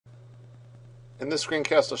In this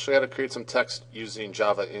screencast, I'll show you how to create some text using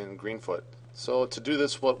Java in Greenfoot. So to do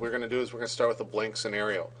this, what we're going to do is we're going to start with a blank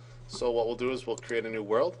scenario. So what we'll do is we'll create a new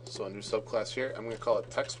world, so a new subclass here. I'm going to call it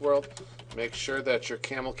text world. Make sure that you're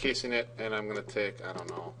camel casing it, and I'm going to take, I don't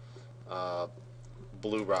know,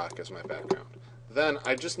 blue rock as my background. Then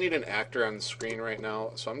I just need an actor on the screen right now,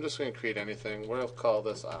 so I'm just going to create anything. We'll call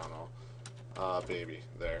this, I don't know, baby,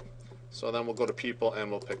 there. So then we'll go to people and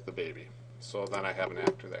we'll pick the baby. So then I have an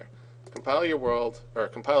actor there. Compile your world, or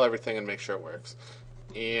compile everything and make sure it works.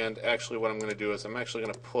 And actually what I'm going to do is I'm actually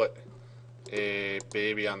going to put a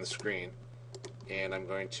baby on the screen, and I'm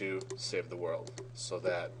going to save the world so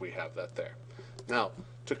that we have that there. Now,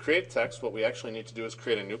 to create text, what we actually need to do is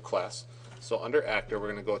create a new class. So under actor,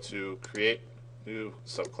 we're going to go to create new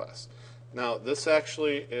subclass. Now, this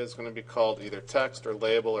actually is going to be called either text or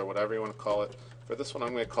label or whatever you want to call it. For this one,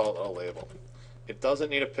 I'm going to call it a label. It doesn't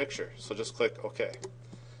need a picture, so just click OK.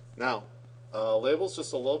 Now, label's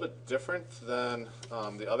just a little bit different than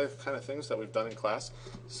the other kind of things that we've done in class.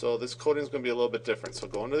 So this coding is going to be a little bit different. So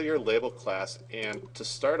go into your label class, and to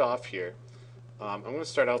start off here, I'm going to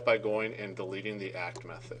start out by going and deleting the act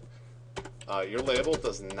method. Your label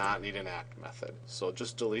does not need an act method, so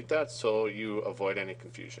just delete that so you avoid any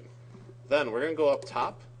confusion. Then we're going to go up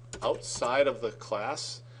top, outside of the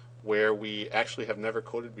class where we actually have never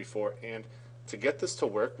coded before, and to get this to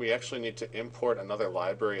work, we actually need to import another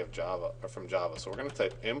library of Java, or from Java. So we're going to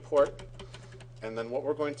type import, and then what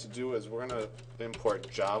we're going to do is we're going to import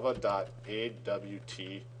java.awt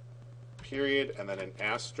period, and then an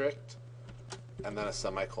asterisk, and then a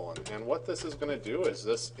semicolon. And what this is going to do is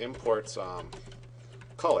this imports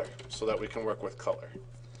color, so that we can work with color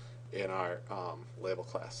in our label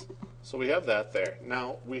class. So we have that there.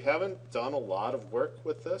 Now, we haven't done a lot of work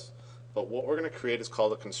with this, but what we're going to create is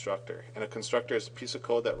called a constructor. And a constructor is a piece of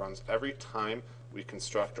code that runs every time we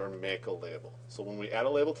construct or make a label. So when we add a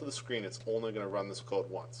label to the screen, it's only going to run this code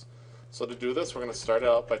once. So to do this, we're going to start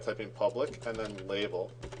out by typing public and then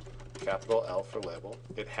label, capital L for label.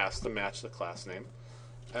 It has to match the class name.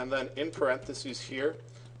 And then in parentheses here,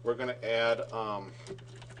 we're going to add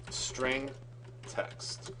string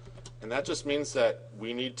text. And that just means that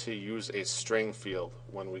we need to use a string field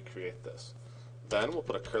when we create this. Then we'll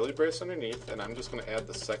put a curly brace underneath, and I'm just going to add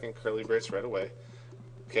the second curly brace right away.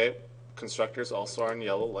 Okay, constructors also are in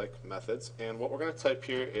yellow like methods, and what we're going to type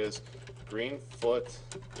here is Greenfoot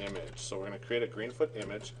image. So we're going to create a Greenfoot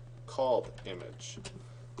image called image.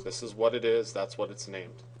 This is what it is, that's what it's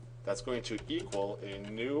named. That's going to equal a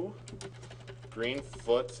new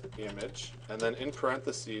Greenfoot image, and then in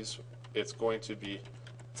parentheses it's going to be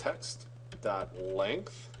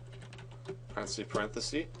text.length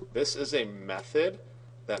parenthesis. This is a method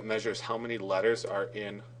that measures how many letters are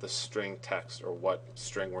in the string text, or what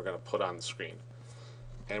string we're going to put on the screen.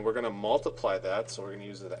 And we're going to multiply that, so we're going to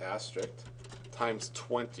use the asterisk, times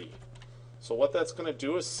 20. So what that's going to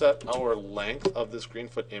do is set our length of this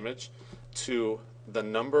Greenfoot image to the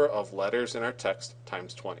number of letters in our text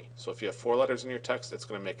times 20. So if you have 4 letters in your text, it's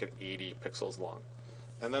going to make it 80 pixels long.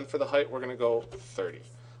 And then for the height, we're going to go 30.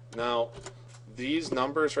 Now, these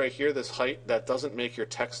numbers right here, this height, that doesn't make your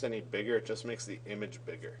text any bigger, it just makes the image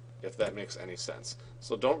bigger, if that makes any sense.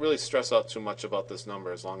 So don't really stress out too much about this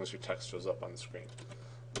number as long as your text shows up on the screen.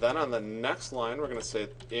 Then on the next line, we're going to say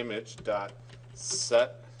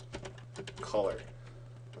image.set color.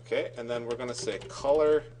 Okay, and then we're going to say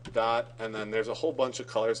color dot, and then there's a whole bunch of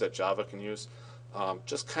colors that Java can use.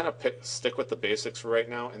 Just kind of stick with the basics for right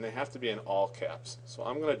now, and they have to be in all caps. So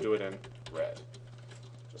I'm going to do it in red.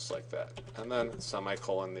 Just like that, and then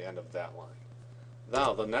semicolon the end of that line.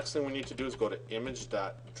 Now the next thing we need to do is go to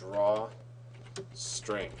image.draw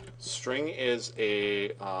string. String is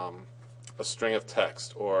a string of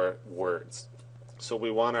text or words. So we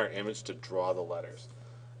want our image to draw the letters.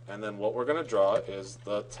 And then what we're going to draw is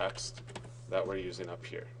the text that we're using up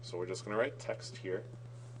here. So we're just going to write text here.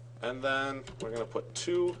 And then we're going to put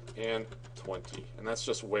 2 and 20. And that's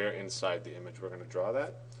just where inside the image we're going to draw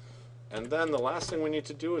that. And then the last thing we need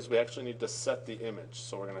to do is we actually need to set the image.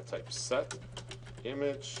 So we're going to type set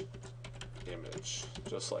image,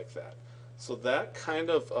 just like that. So that kind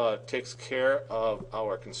of takes care of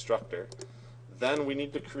our constructor. Then we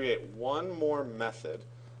need to create one more method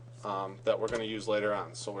that we're going to use later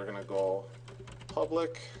on. So we're going to go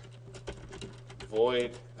public,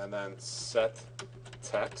 void, and then set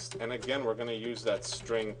text. And again, we're going to use that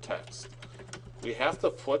string text. We have to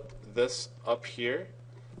put this up here,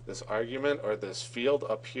 this argument or this field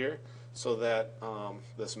up here, so that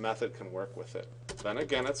this method can work with it. Then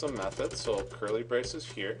again, it's a method, so curly braces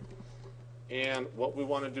here. And what we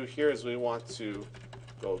want to do here is we want to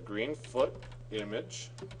go Greenfoot image,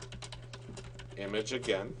 image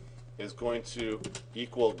again is going to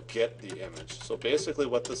equal get the image. So basically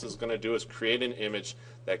what this is going to do is create an image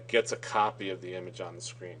that gets a copy of the image on the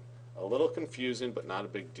screen. A little confusing, but not a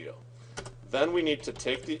big deal. Then we need to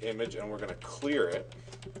take the image and we're going to clear it.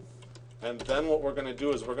 And then what we're going to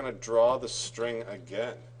do is we're going to draw the string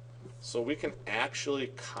again. So we can actually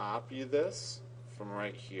copy this from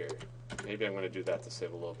right here. Maybe I'm going to do that to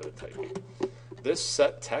save a little bit of typing. This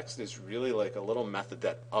set text is really like a little method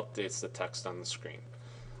that updates the text on the screen.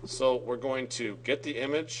 So we're going to get the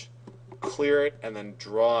image, clear it, and then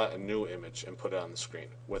draw a new image and put it on the screen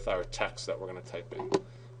with our text that we're going to type in.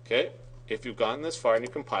 Okay? If you've gotten this far and you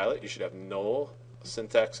compile it, you should have no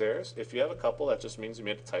syntax errors. If you have a couple, that just means you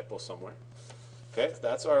made a typo somewhere. Okay?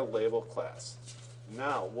 That's our label class.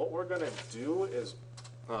 Now, what we're going to do is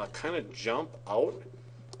kind of jump out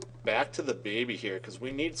back to the baby here because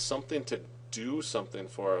we need something to do something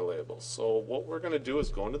for our labels. So what we're going to do is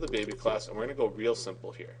go into the baby class and we're going to go real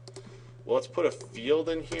simple here. Well, let's put a field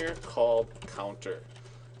in here called counter.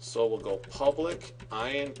 So we'll go public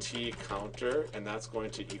int counter, and that's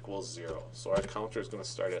going to equal 0. So our counter is going to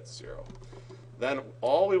start at 0. Then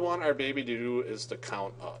all we want our baby to do is to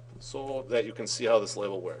count up so that you can see how this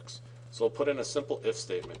label works. So we'll put in a simple if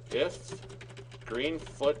statement. If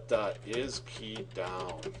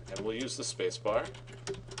greenfoot.isKeyDown, and we'll use the space bar.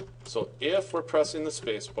 So if we're pressing the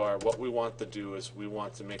space bar, what we want to do is we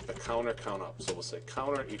want to make the counter count up. So we'll say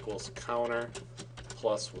counter equals counter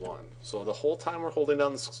plus 1. So the whole time we're holding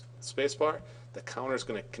down the space bar, the counter is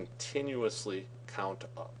going to continuously count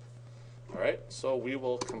up. All right, so we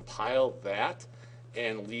will compile that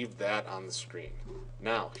and leave that on the screen.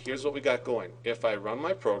 Now, here's what we got going. If I run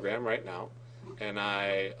my program right now and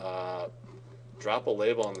I drop a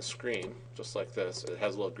label on the screen, just like this, it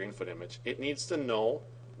has a little Greenfoot image, it needs to know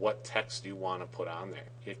what text you want to put on there.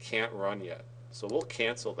 It can't run yet. So we'll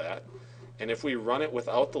cancel that. And if we run it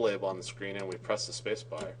without the label on the screen and we press the space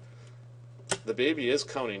bar, the baby is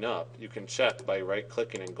counting up. You can check by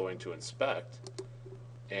right-clicking and going to inspect.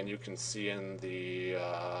 And you can see in the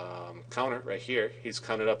counter right here, he's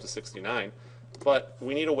counted up to 69. But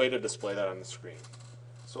we need a way to display that on the screen.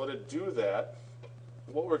 So to do that,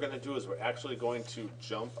 what we're going to do is we're actually going to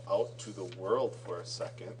jump out to the world for a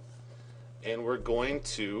second. And we're going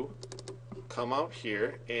to come out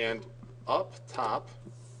here and up top,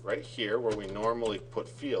 right here where we normally put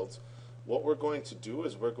fields, what we're going to do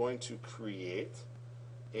is we're going to create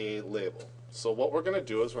a label. So what we're going to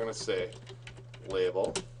do is we're going to say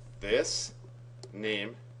label, this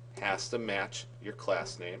name has to match your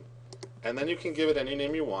class name, and then you can give it any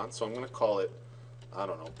name you want. So I'm going to call it, I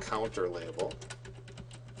don't know, counter label,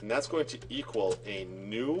 and that's going to equal a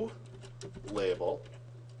new label,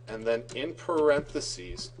 and then in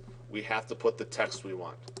parentheses we have to put the text we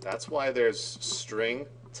want. That's why there's string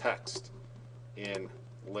text in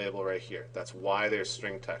label right here. That's why there's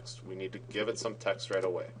string text. We need to give it some text right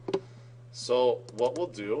away. So what we'll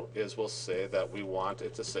do is we'll say that we want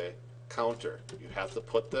it to say counter. You have to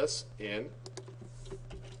put this in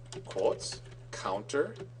quotes,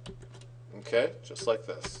 counter, okay, just like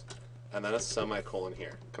this. And then a semicolon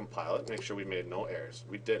here. Compile it, make sure we made no errors.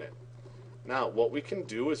 We didn't. Now what we can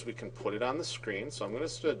do is we can put it on the screen. So I'm going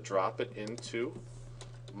to drop it into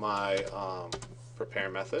my prepare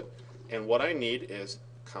method. And what I need is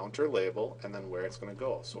counter label and then where it's going to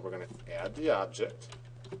go. So we're going to add the object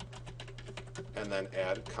and then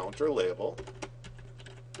add counter label.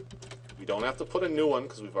 We don't have to put a new one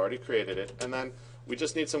because we've already created it. And then we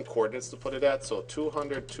just need some coordinates to put it at. So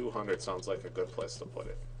 200, 200 sounds like a good place to put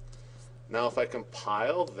it. Now if I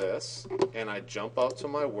compile this and I jump out to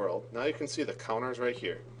my world, now you can see the counters right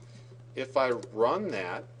here. If I run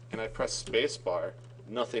that and I press spacebar,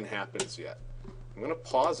 nothing happens yet. I'm going to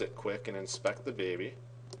pause it quick and inspect the baby.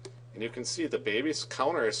 And you can see the baby's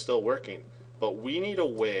counter is still working. But we need a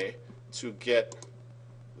way to get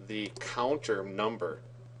the counter number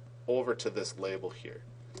over to this label here.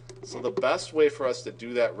 So the best way for us to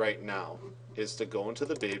do that right now is to go into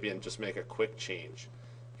the baby and just make a quick change.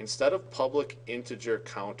 Instead of public integer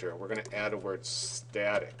counter, we're going to add a word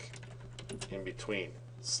static in between.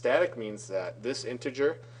 Static means that this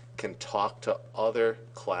integer can talk to other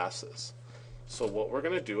classes. So what we're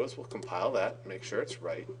going to do is we'll compile that, make sure it's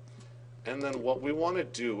right. And then what we want to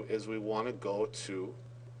do is we want to go to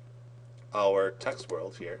our text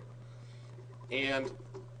world here. And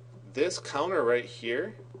this counter right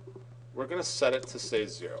here, we're going to set it to say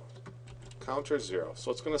 0. Counter 0.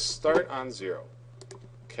 So it's going to start on 0.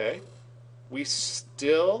 Okay? We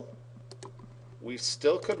still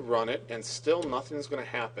could run it and still nothing's going to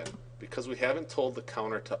happen because we haven't told the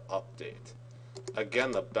counter to update.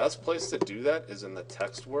 Again, the best place to do that is in the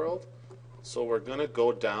text world So we're going to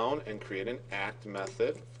go down and create an act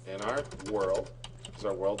method in our world, because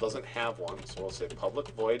our world doesn't have one. So we'll say public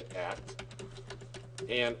void act.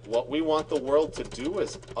 And what we want the world to do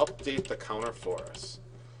is update the counter for us.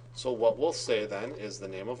 So what we'll say then is the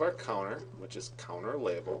name of our counter, which is counter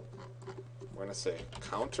label. We're going to say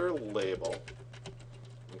counter label,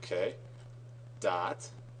 okay, dot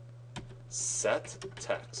set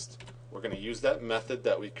text. We're going to use that method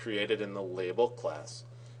that we created in the label class.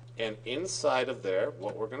 And inside of there,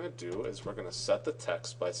 what we're going to do is we're going to set the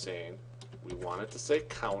text by saying we want it to say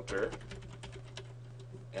counter,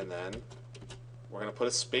 and then we're going to put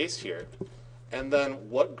a space here. And then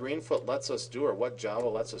what Greenfoot lets us do, or what Java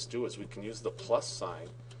lets us do, is we can use the plus sign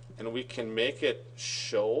and we can make it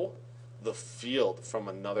show the field from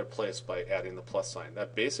another place by adding the plus sign.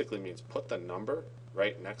 That basically means put the number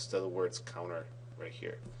right next to the words counter right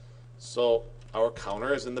here. So our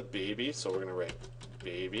counter is in the baby, so we're going to write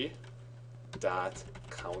baby dot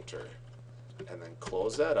counter and then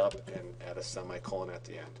close that up and add a semicolon at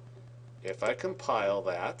the end. If I compile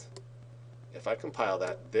that,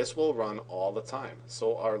 this will run all the time.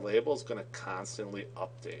 So our label is going to constantly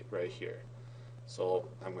update right here. So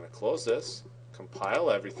I'm going to close this,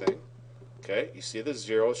 compile everything. Okay, you see the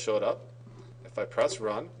 0 showed up. If I press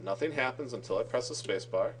run, nothing happens until I press the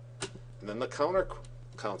spacebar, and then the counter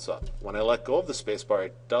counts up. When I let go of the spacebar,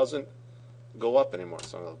 it doesn't go up anymore.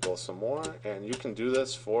 So I'm going to go some more, and you can do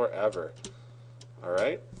this forever. All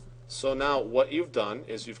right. So now what you've done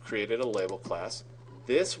is you've created a label class.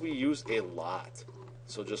 This we use a lot,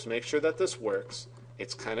 so just make sure that this works.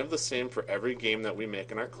 It's kind of the same for every game that we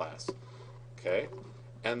make in our class. Okay,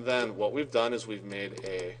 and then what we've done is we've made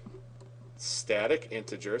a static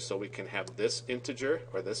integer, so we can have this integer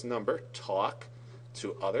or this number talk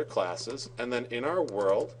to other classes. And then in our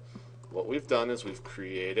world, what we've done is we've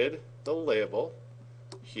created the label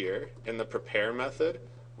here in the prepare method.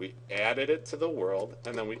 We added it to the world,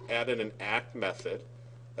 and then we added an act method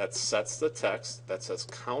that sets the text that says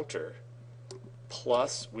counter,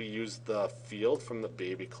 plus we use the field from the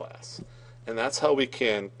baby class. And that's how we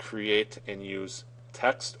can create and use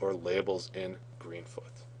text or labels in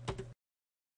Greenfoot.